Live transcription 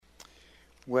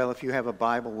Well, if you have a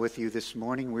Bible with you this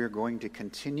morning, we're going to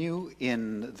continue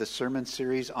in the sermon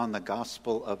series on the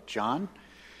Gospel of John.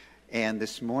 And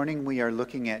this morning we are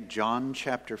looking at John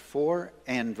chapter 4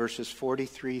 and verses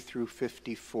 43 through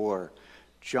 54.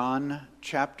 John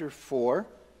chapter 4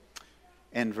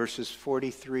 and verses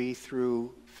 43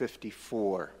 through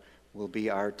 54 will be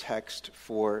our text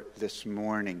for this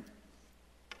morning.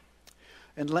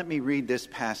 And let me read this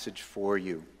passage for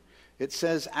you. It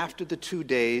says, "After the 2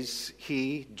 days,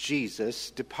 he, Jesus,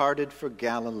 departed for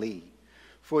Galilee.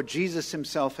 For Jesus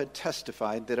himself had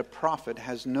testified that a prophet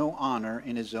has no honor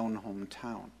in his own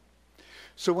hometown.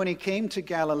 So when he came to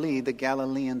Galilee, the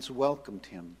Galileans welcomed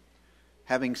him,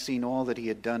 having seen all that he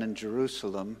had done in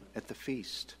Jerusalem at the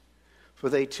feast. For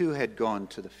they too had gone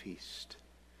to the feast.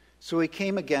 So he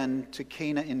came again to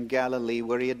Cana in Galilee,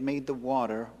 where he had made the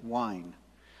water wine.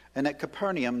 And at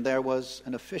Capernaum there was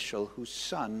an official whose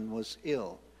son was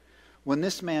ill. When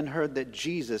this man heard that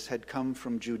Jesus had come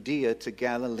from Judea to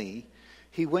Galilee,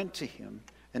 he went to him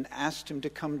and asked him to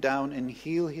come down and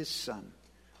heal his son,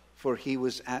 for he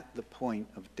was at the point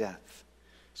of death.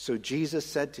 So Jesus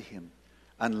said to him,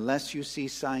 'Unless you see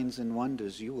signs and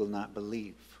wonders, you will not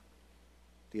believe.'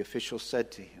 The official said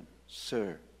to him,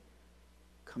 'Sir,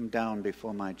 come down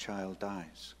before my child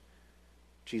dies.'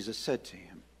 Jesus said to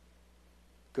him,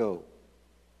 'Go,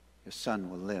 your son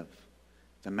will live.'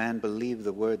 The man believed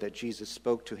the word that Jesus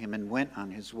spoke to him and went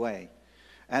on his way.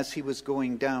 As he was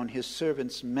going down, his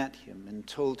servants met him and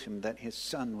told him that his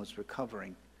son was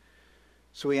recovering.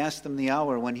 So he asked them the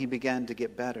hour when he began to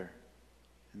get better.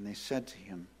 And they said to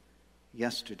him,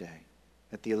 'Yesterday,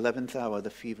 at the 11th hour, the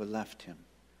fever left him.'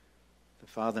 The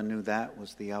father knew that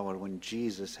was the hour when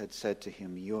Jesus had said to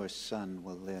him, 'Your son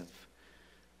will live.'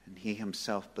 And he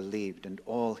himself believed, and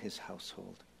all his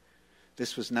household.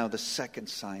 This was now the second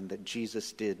sign that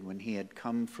Jesus did when he had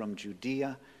come from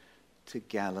Judea to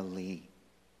Galilee."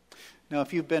 Now,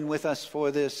 if you've been with us for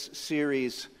this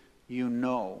series, you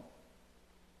know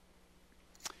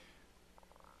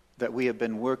that we have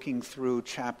been working through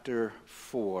chapter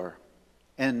 4.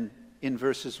 And in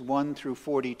verses 1 through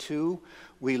 42,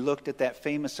 we looked at that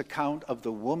famous account of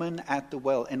the woman at the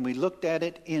well. And we looked at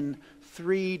it in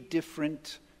 3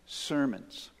 different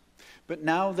sermons. But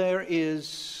now there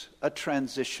is a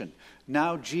transition.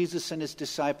 Now Jesus and his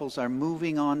disciples are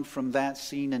moving on from that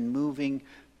scene and moving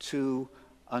to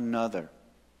another.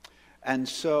 And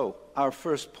so our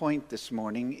first point this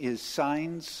morning is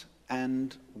signs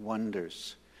and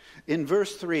wonders. In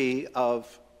verse 3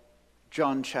 of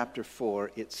John chapter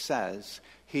 4, it says,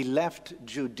 "He left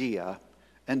Judea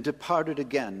and departed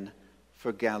again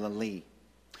for Galilee."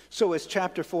 So as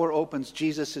chapter 4 opens,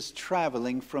 Jesus is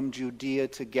traveling from Judea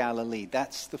to Galilee.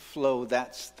 That's the flow,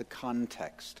 that's the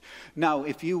context. Now,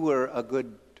 if you were a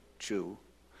good Jew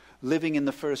living in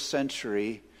the first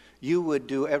century, you would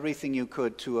do everything you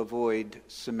could to avoid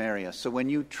Samaria. So when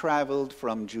you traveled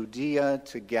from Judea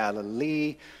to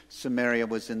Galilee, Samaria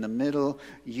was in the middle,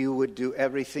 you would do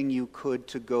everything you could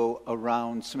to go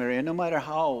around Samaria, no matter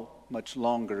how much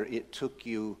longer it took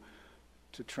you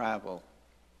to travel,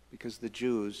 because the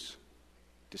Jews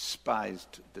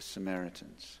despised the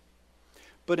Samaritans.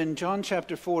 But in John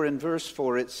chapter 4 and verse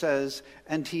 4 it says,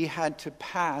 "And he had to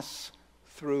pass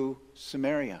through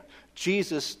Samaria."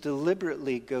 Jesus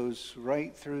deliberately goes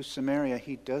right through Samaria.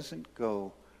 He doesn't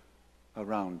go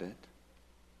around it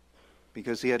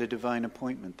because he had a divine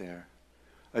appointment there.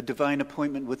 A divine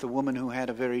appointment with a woman who had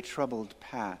a very troubled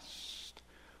past.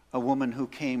 A woman who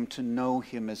came to know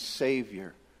him as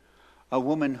Savior. A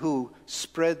woman who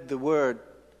spread the word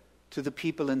to the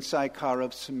people in Sychar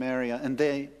of Samaria,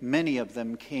 and many of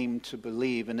them came to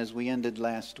believe. And as we ended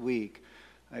last week,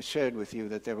 I shared with you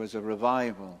that there was a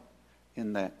revival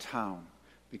in that town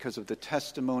because of the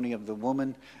testimony of the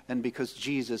woman and because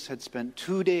Jesus had spent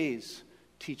 2 days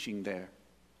teaching there.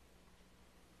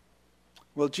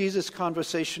 Well, Jesus'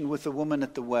 conversation with the woman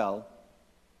at the well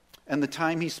and the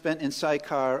time he spent in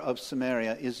Sychar of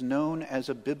Samaria is known as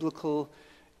a biblical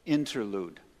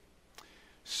interlude.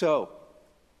 So,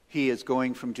 he is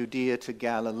going from Judea to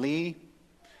Galilee.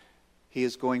 He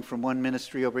is going from one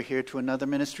ministry over here to another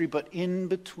ministry. But in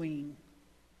between,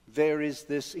 there is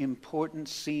this important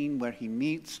scene where he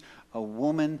meets a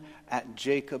woman at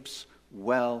Jacob's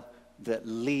well that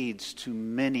leads to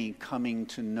many coming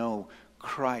to know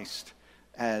Christ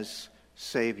as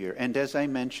Savior. And as I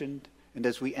mentioned, and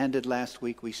as we ended last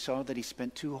week, we saw that he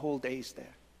spent 2 whole days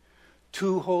there.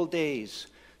 2 whole days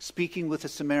speaking with the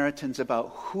Samaritans about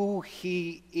who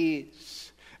he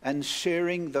is and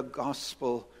sharing the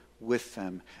gospel with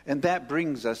them. And that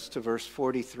brings us to verse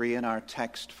 43 in our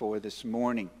text for this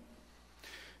morning.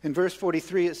 In verse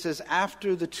 43 it says,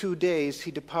 after the 2 days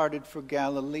he departed for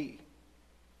Galilee.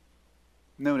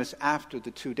 Notice after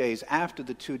the 2 days. After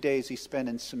the 2 days he spent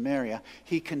in Samaria,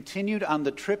 he continued on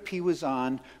the trip he was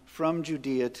on from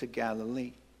Judea to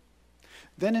Galilee.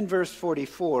 Then in verse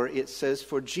 44 it says,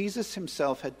 for Jesus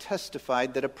himself had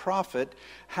testified that a prophet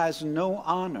has no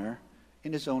honor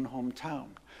in his own hometown.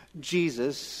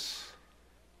 Jesus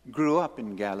grew up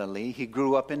in Galilee. He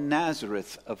grew up in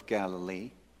Nazareth of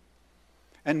Galilee.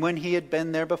 And when he had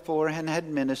been there before and had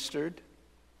ministered,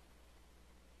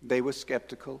 they were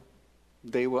skeptical.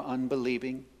 They were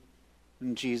unbelieving.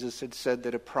 And Jesus had said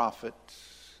that a prophet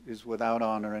is without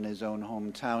honor in his own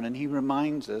hometown. And he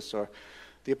reminds us, or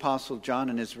the Apostle John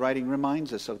in his writing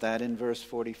reminds us of that in verse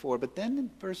 44. But then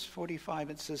in verse 45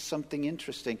 it says something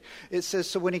interesting. It says,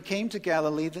 so when he came to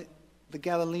Galilee, the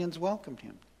Galileans welcomed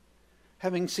him,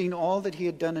 having seen all that he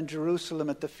had done in Jerusalem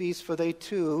at the feast, for they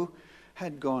too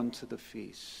had gone to the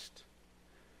feast.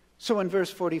 So in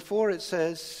verse 44 it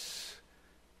says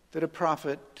that a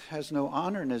prophet has no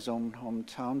honor in his own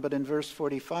hometown, but in verse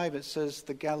 45 it says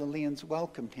the Galileans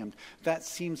welcomed him. That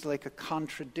seems like a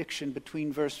contradiction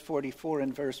between verse 44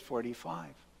 and verse 45.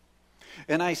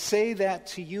 And I say that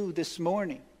to you this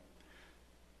morning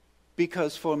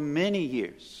because for many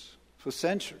years, for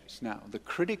centuries now, the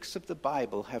critics of the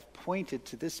Bible have pointed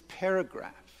to this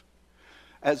paragraph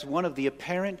as one of the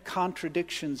apparent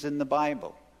contradictions in the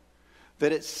Bible,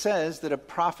 that it says that a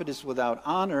prophet is without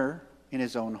honor in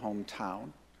his own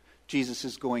hometown. Jesus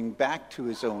is going back to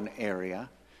his own area,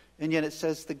 and yet it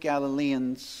says the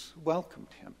Galileans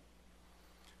welcomed him.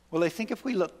 Well, I think if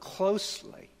we look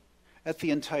closely at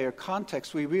the entire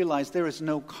context, we realize there is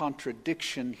no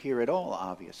contradiction here at all,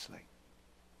 obviously.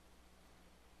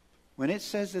 When it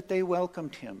says that they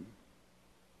welcomed him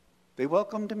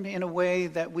in a way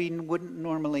that we wouldn't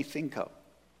normally think of.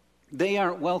 They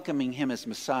aren't welcoming him as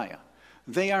Messiah.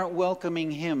 They aren't welcoming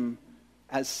him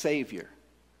as Savior.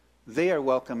 They are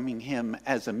welcoming him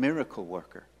as a miracle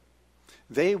worker.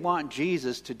 They want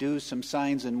Jesus to do some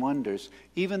signs and wonders.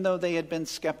 Even though they had been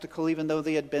skeptical, even though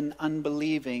they had been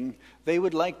unbelieving, they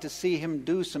would like to see him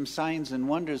do some signs and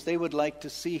wonders. They would like to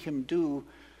see him do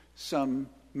some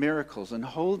miracles. And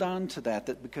hold on to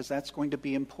that because that's going to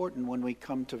be important when we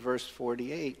come to verse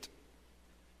 48.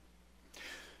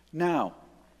 Now,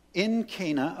 in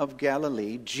Cana of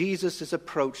Galilee, Jesus is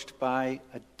approached by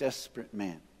a desperate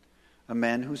man, a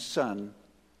man whose son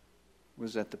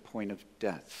was at the point of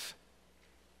death.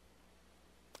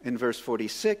 In verse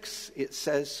 46, it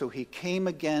says, so he came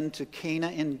again to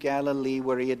Cana in Galilee,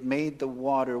 where he had made the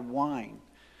water wine.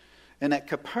 And at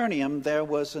Capernaum, there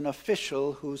was an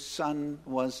official whose son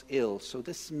was ill. So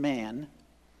this man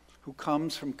who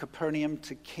comes from Capernaum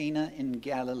to Cana in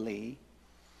Galilee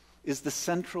is the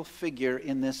central figure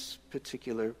in this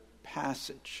particular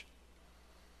passage.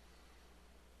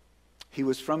 He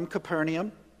was from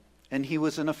Capernaum, and he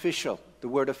was an official. The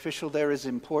word official there is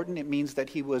important. It means that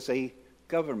he was a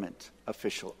government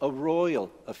official, a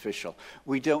royal official.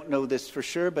 We don't know this for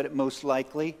sure, but most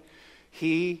likely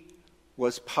he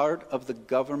was part of the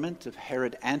government of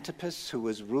Herod Antipas, who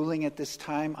was ruling at this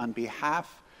time on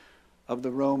behalf of the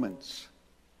Romans.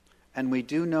 And we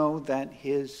do know that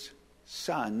his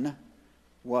son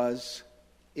was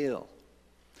ill.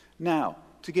 Now,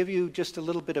 to give you just a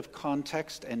little bit of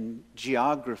context and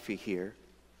geography here,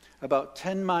 about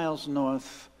 10 miles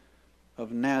north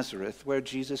of Nazareth, where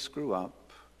Jesus grew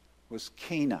up, was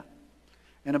Cana.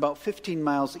 And about 15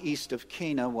 miles east of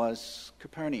Cana was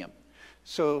Capernaum.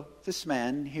 So this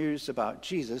man hears about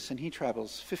Jesus, and he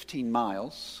travels 15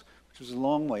 miles, which was a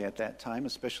long way at that time,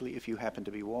 especially if you happen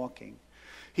to be walking.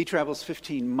 He travels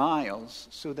 15 miles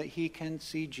so that he can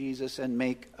see Jesus and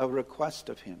make a request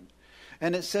of him.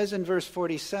 And it says in verse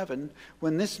 47,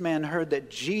 when this man heard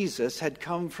that Jesus had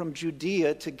come from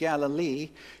Judea to Galilee,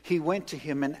 he went to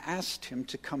him and asked him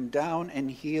to come down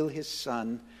and heal his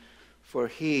son, for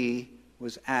he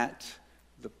was at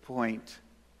the point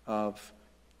of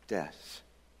death.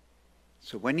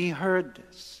 So when he heard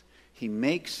this, he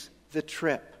makes the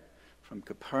trip from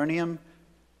Capernaum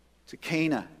to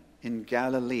Cana in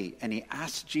Galilee, and he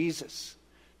asks Jesus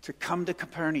to come to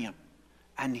Capernaum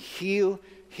and heal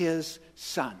his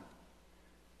son.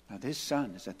 Now this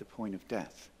son is at the point of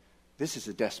death. This is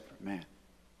a desperate man.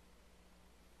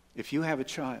 If you have a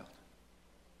child,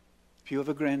 if you have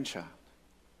a grandchild,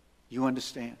 you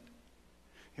understand.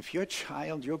 If your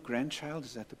child, your grandchild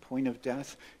is at the point of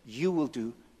death, you will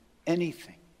do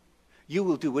anything. You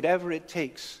will do whatever it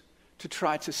takes to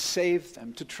try to save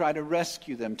them, to try to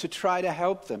rescue them, to try to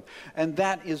help them. And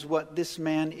that is what this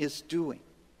man is doing.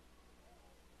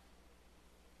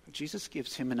 But Jesus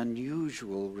gives him an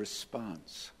unusual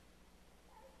response.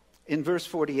 In verse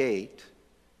 48,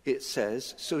 it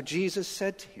says, "So Jesus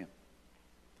said to him,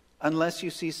 'Unless you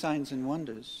see signs and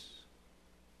wonders,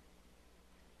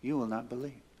 you will not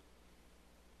believe.'"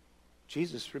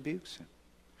 Jesus rebukes him.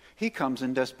 He comes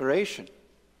in desperation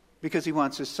because he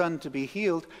wants his son to be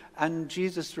healed, and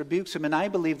Jesus rebukes him. And I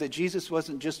believe that Jesus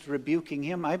wasn't just rebuking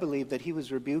him. I believe that he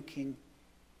was rebuking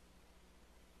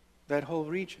that whole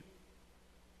region,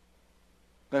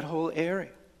 that whole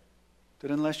area, that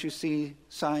unless you see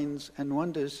signs and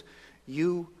wonders,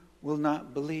 you will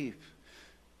not believe.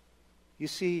 You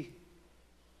see,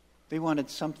 they wanted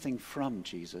something from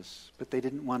Jesus, but they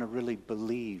didn't want to really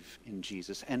believe in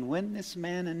Jesus. And when this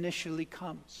man initially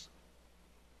comes,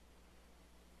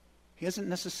 he hasn't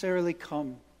necessarily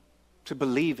come to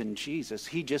believe in Jesus.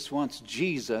 He just wants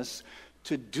Jesus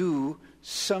to do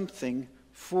something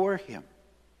for him.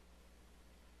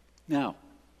 Now,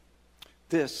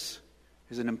 this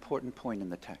is an important point in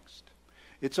the text.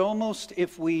 It's almost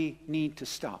if we need to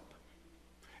stop.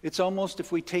 It's almost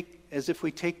as if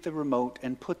we take the remote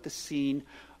and put the scene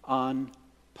on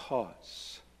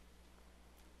pause.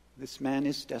 This man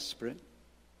is desperate,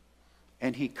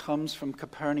 and he comes from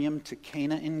Capernaum to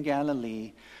Cana in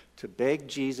Galilee to beg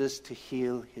Jesus to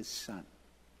heal his son.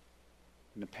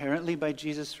 And apparently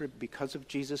because of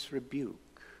Jesus'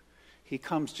 rebuke, he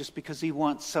comes just because he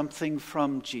wants something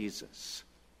from Jesus.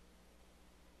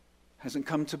 Hasn't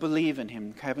come to believe in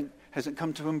him, hasn't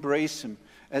come to embrace him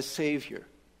as Savior.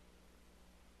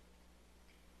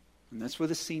 And that's where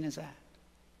the scene is at.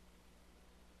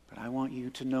 But I want you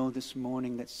to know this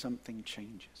morning that something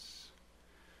changes.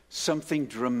 Something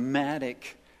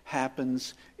dramatic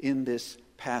happens in this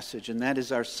passage. And that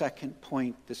is our second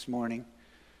point this morning.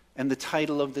 And the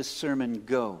title of this sermon,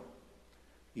 "Go,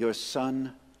 your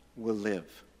son will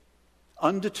live."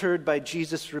 Undeterred by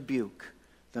Jesus' rebuke,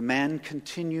 the man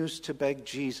continues to beg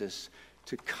Jesus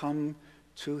to come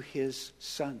to his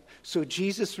son. So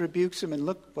Jesus rebukes him, and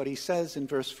look what he says in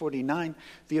verse 49.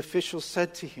 The official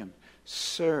said to him,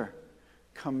 "Sir,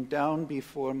 come down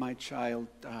before my child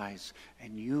dies."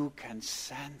 And you can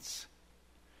sense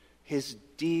his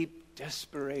deep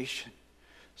desperation.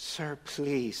 "Sir,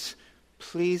 please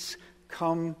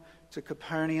come to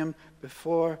Capernaum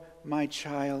before my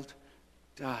child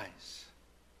dies."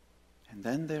 And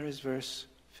then there is verse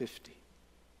 50.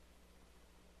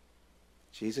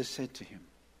 Jesus said to him,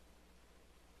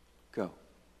 "Go,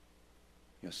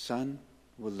 your son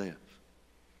will live."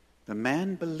 The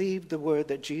man believed the word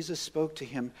that Jesus spoke to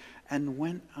him and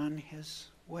went on his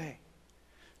way.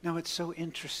 Now it's so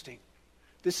interesting.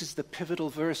 This is the pivotal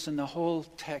verse in the whole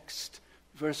text,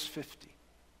 verse 50.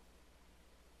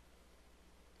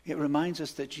 It reminds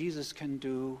us that Jesus can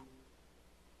do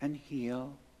and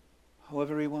heal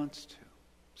however he wants to.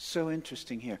 So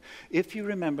interesting here. If you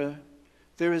remember,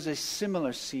 there is a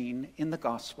similar scene in the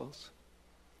Gospels.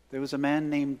 There was a man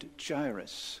named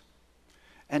Jairus,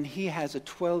 and he has a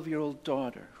 12-year-old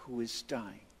daughter who is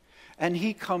dying. And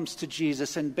he comes to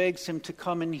Jesus and begs him to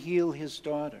come and heal his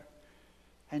daughter.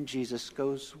 And Jesus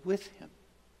goes with him.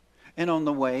 And on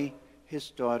the way,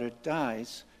 his daughter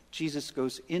dies. Jesus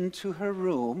goes into her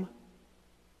room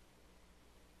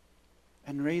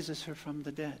and raises her from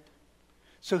the dead.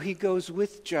 So he goes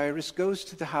with Jairus, goes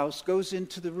to the house, goes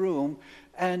into the room,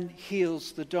 and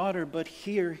heals the daughter. But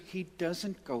here, he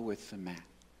doesn't go with the man.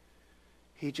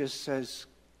 He just says,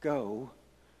 "Go,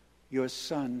 your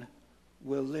son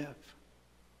will live."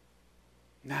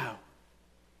 Now,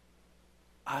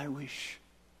 I wish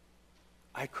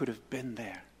I could have been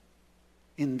there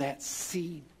in that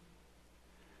scene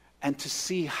and to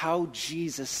see how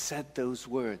Jesus said those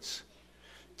words,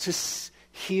 to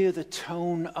hear the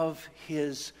tone of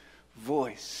his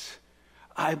voice.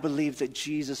 I believe that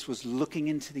Jesus was looking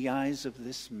into the eyes of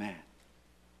this man,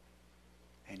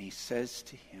 and he says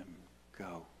to him,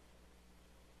 "Go,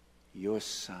 your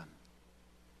son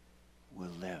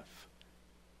will live."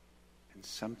 And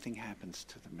something happens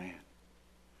to the man.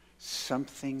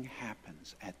 Something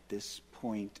happens at this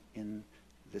point in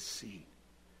the scene.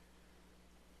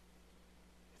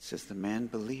 It says the man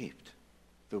believed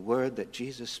the word that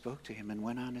Jesus spoke to him and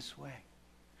went on his way.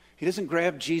 He doesn't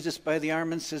grab Jesus by the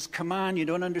arm and says, "Come on, you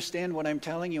don't understand what I'm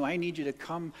telling you. I need you to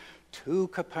come to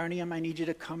Capernaum. I need you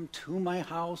to come to my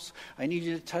house. I need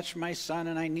you to touch my son,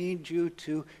 and I need you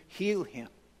to heal him."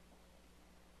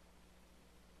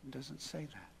 It doesn't say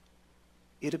that.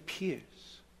 It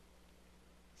appears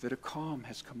that a calm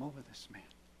has come over this man.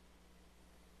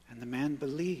 And the man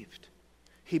believed.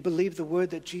 He believed the word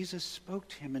that Jesus spoke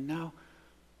to him, and now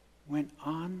went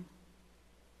on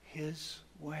his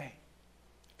way.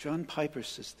 John Piper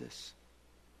says this: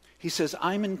 He says,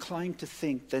 I'm inclined to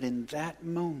think that in that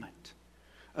moment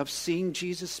of seeing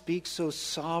Jesus speak so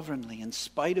sovereignly in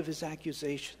spite of his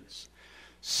accusations,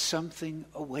 something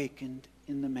awakened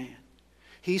in the man.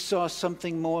 He saw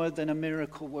something more than a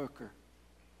miracle worker.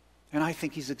 And I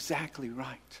think he's exactly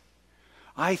right.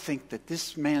 I think that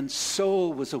this man's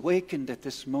soul was awakened at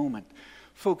this moment.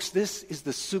 Folks, this is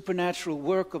the supernatural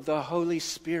work of the Holy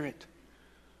Spirit,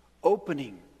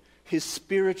 opening his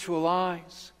spiritual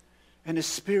eyes and his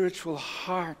spiritual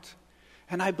heart.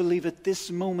 And I believe at this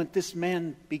moment, this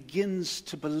man begins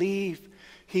to believe.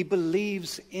 He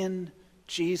believes in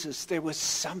Jesus. There was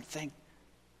something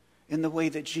in the way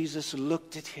that Jesus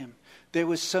looked at him. There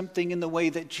was something in the way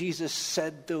that Jesus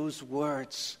said those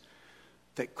words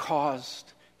that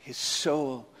caused his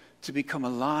soul to become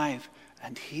alive,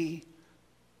 and he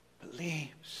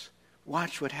believes.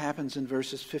 Watch what happens in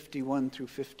verses 51 through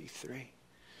 53.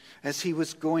 As he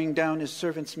was going down, his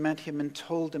servants met him and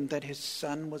told him that his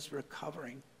son was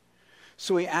recovering.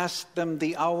 So he asked them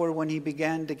the hour when he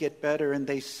began to get better, and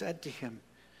they said to him,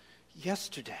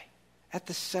 yesterday, at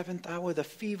the 7th hour, the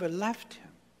fever left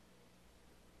him.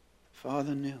 The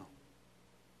father knew.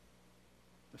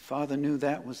 The father knew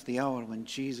that was the hour when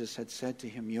Jesus had said to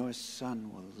him, your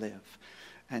son will live.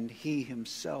 And he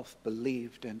himself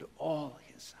believed, and all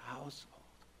his household.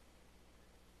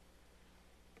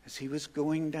 As he was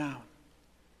going down,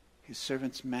 his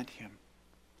servants met him.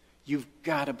 You've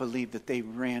got to believe that they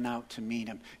ran out to meet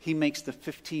him. He makes the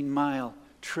 15-mile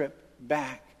trip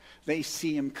back. They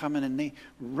see him coming, and they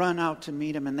run out to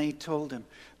meet him, and they told him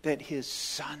that his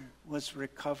son was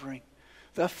recovering.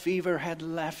 The fever had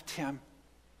left him.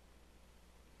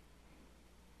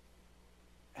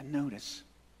 And notice,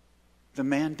 the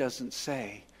man doesn't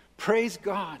say, praise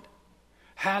God,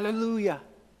 hallelujah,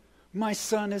 my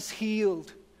son is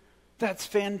healed. That's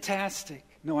fantastic.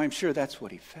 No, I'm sure that's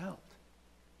what he felt.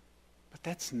 But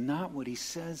that's not what he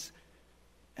says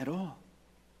at all.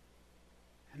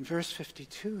 In verse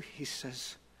 52, he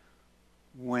says,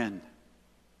 when?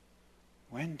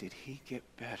 When did he get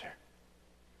better?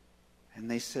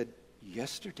 And they said,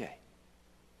 yesterday,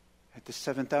 at the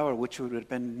 7th hour, which would have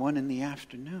been 1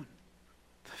 p.m.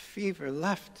 The fever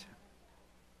left him.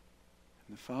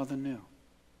 And the father knew.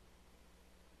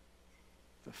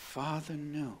 The father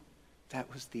knew that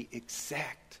was the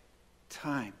exact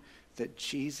time that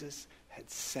Jesus had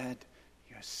said,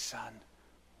 your son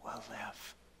will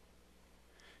live.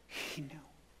 He knew.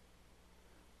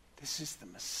 This is the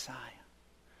Messiah.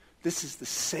 This is the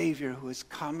Savior who has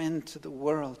come into the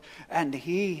world. And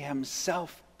he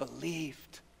himself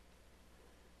believed.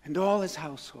 And all his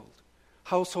household.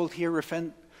 Household here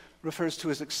refers to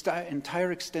his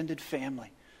entire extended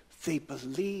family. They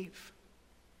believe.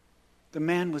 The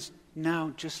man was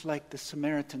now just like the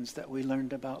Samaritans that we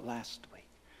learned about last week.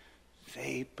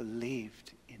 They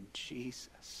believed in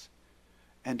Jesus.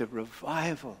 And a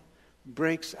revival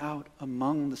breaks out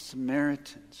among the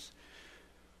Samaritans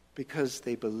because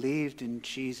they believed in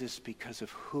Jesus because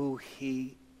of who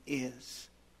he is.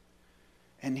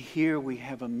 And here we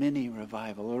have a mini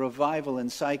revival, a revival in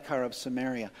Sychar of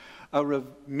Samaria, a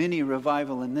mini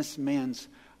revival in this man's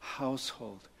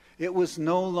household. It was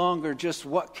no longer just,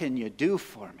 what can you do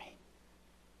for me?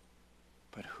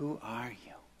 But who are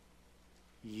you?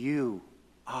 You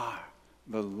are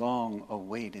the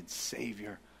long-awaited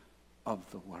Savior of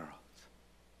the world.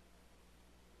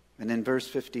 And in verse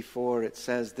 54 it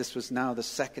says, this was now the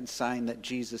second sign that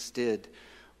Jesus did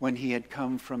when he had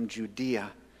come from Judea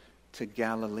to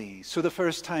Galilee. So the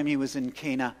first time he was in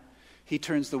Cana, he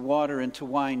turns the water into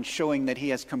wine, showing that he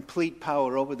has complete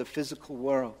power over the physical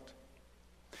world.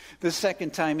 The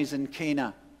second time he's in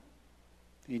Cana,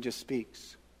 he just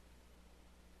speaks.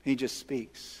 He just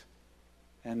speaks.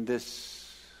 And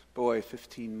this boy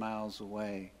 15 miles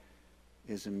away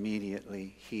is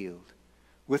immediately healed.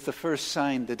 With the first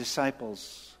sign, the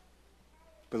disciples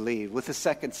believe. With the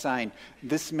second sign,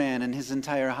 this man and his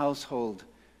entire household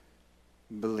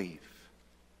believe.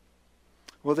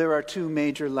 Well, there are two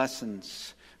major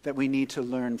lessons that we need to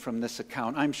learn from this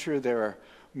account. I'm sure there are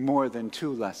more than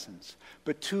two lessons,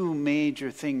 but two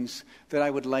major things that I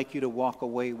would like you to walk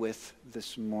away with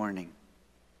this morning.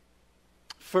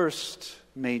 First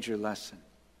major lesson.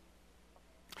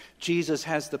 Jesus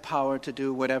has the power to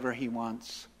do whatever he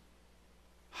wants,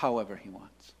 however he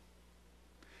wants.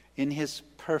 In his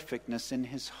perfectness, in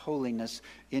his holiness,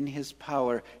 in his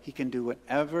power, he can do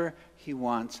whatever he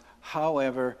wants,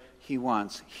 however he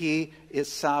wants. He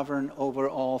is sovereign over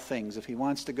all things. If he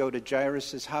wants to go to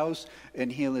Jairus' house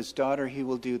and heal his daughter, he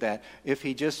will do that. If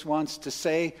he just wants to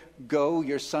say, go,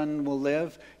 your son will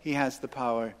live, he has the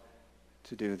power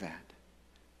to do that.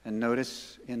 And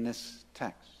notice in this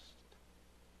text,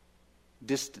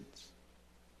 Distance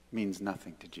means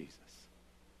nothing to Jesus.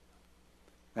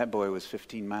 That boy was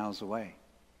 15 miles away.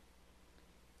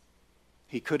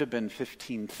 He could have been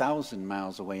 15,000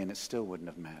 miles away and it still wouldn't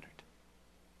have mattered.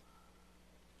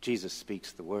 Jesus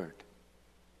speaks the word,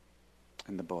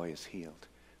 and the boy is healed.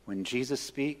 When Jesus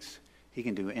speaks, he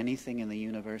can do anything in the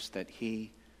universe that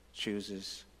he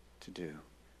chooses to do.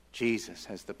 Jesus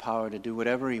has the power to do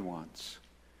whatever he wants,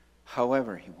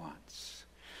 however he wants.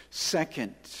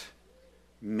 Second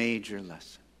major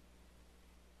lesson.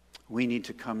 We need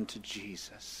to come to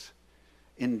Jesus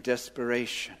in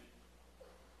desperation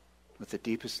with the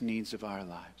deepest needs of our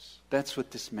lives. That's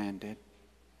what this man did.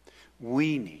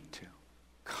 We need to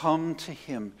come to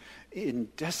him in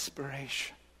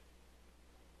desperation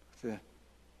with the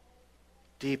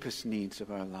deepest needs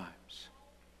of our lives.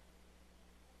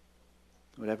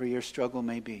 Whatever your struggle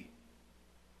may be,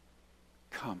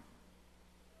 come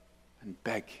and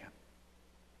beg him.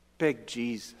 Beg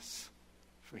Jesus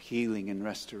for healing and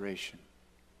restoration.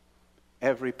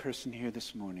 Every person here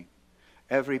this morning,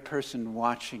 every person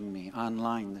watching me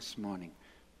online this morning,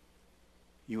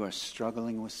 you are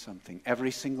struggling with something.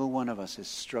 Every single one of us is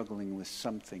struggling with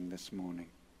something this morning.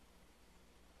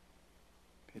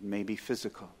 It may be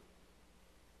physical.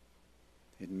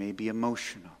 It may be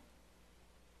emotional.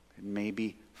 It may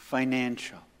be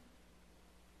financial.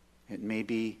 It may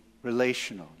be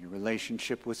relational, your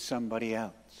relationship with somebody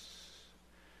else.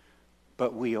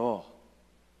 But we all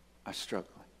are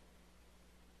struggling.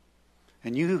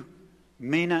 And you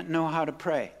may not know how to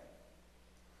pray.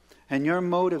 And your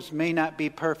motives may not be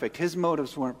perfect. His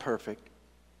motives weren't perfect.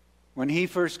 When he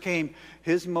first came,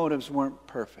 his motives weren't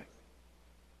perfect.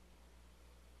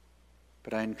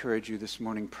 But I encourage you this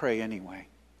morning, pray anyway.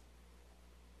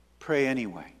 Pray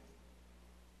anyway.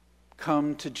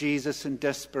 Come to Jesus in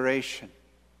desperation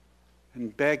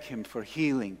and beg him for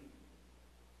healing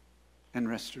and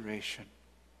restoration.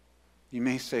 You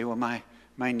may say, well,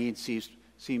 my need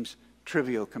seems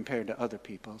trivial compared to other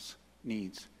people's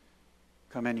needs.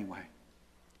 Come anyway.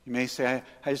 You may say,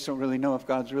 I just don't really know if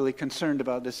God's really concerned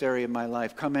about this area of my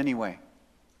life. Come anyway.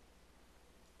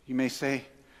 You may say,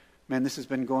 man, this has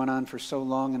been going on for so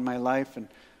long in my life and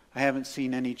I haven't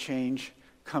seen any change.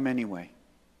 Come anyway.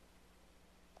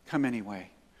 Come anyway.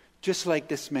 Just like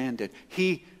this man did.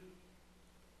 He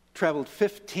traveled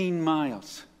 15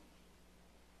 miles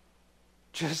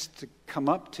just to come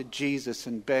up to Jesus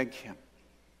and beg him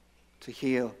to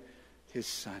heal his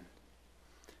son.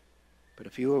 But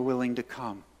if you are willing to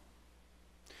come,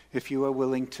 if you are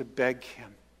willing to beg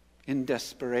him in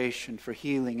desperation for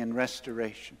healing and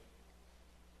restoration,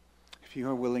 if you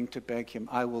are willing to beg him,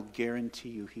 I will guarantee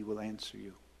you he will answer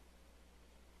you.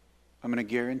 I'm going to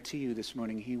guarantee you this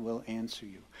morning he will answer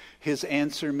you. His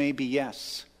answer may be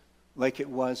yes, like it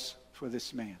was for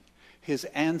this man. His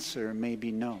answer may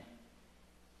be no.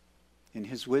 In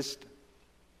his wisdom,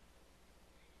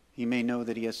 he may know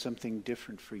that he has something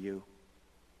different for you,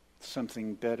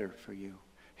 something better for you.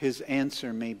 His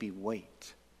answer may be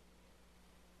wait,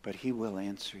 but he will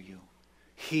answer you.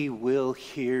 He will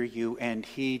hear you, and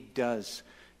he does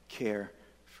care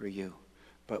for you.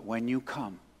 But when you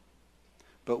come,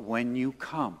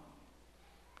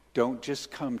 don't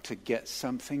just come to get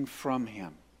something from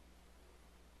him.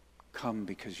 Come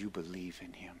because you believe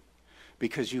in him.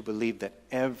 Because you believe that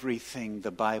everything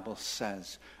the Bible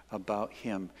says about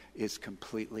him is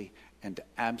completely and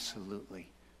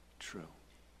absolutely true.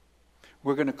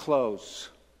 We're going to close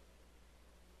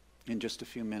in just a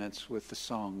few minutes with the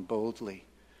song, Boldly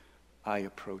I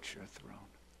Approach Your Throne.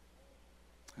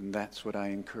 And that's what I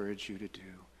encourage you to do,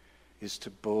 is to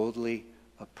boldly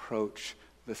approach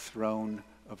the throne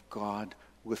of God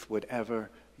with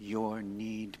whatever your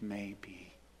need may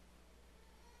be.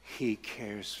 He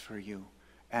cares for you,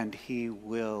 and he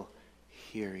will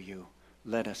hear you.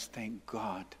 Let us thank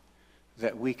God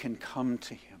that we can come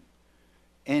to him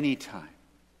anytime,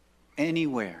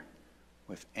 anywhere,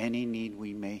 with any need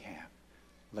we may have.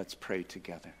 Let's pray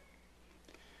together.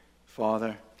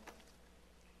 Father,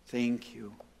 thank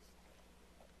you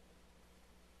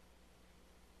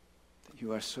that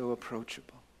you are so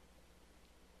approachable,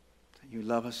 that you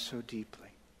love us so deeply.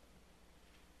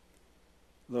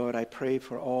 Lord, I pray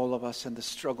for all of us and the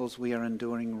struggles we are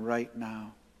enduring right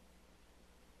now.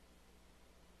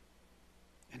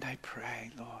 And I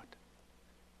pray, Lord,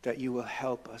 that you will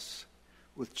help us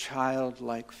with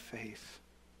childlike faith,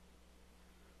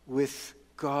 with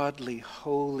godly,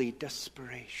 holy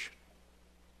desperation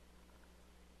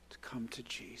to come to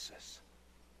Jesus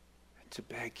and to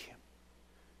beg him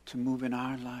to move in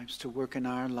our lives, to work in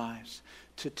our lives,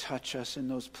 to touch us in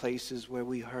those places where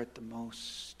we hurt the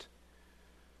most.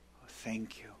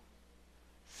 Thank you.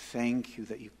 thank you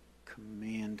that you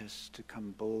command us to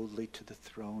come boldly to the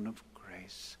throne of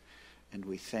grace. And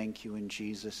we thank you in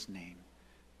Jesus' name.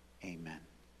 Amen.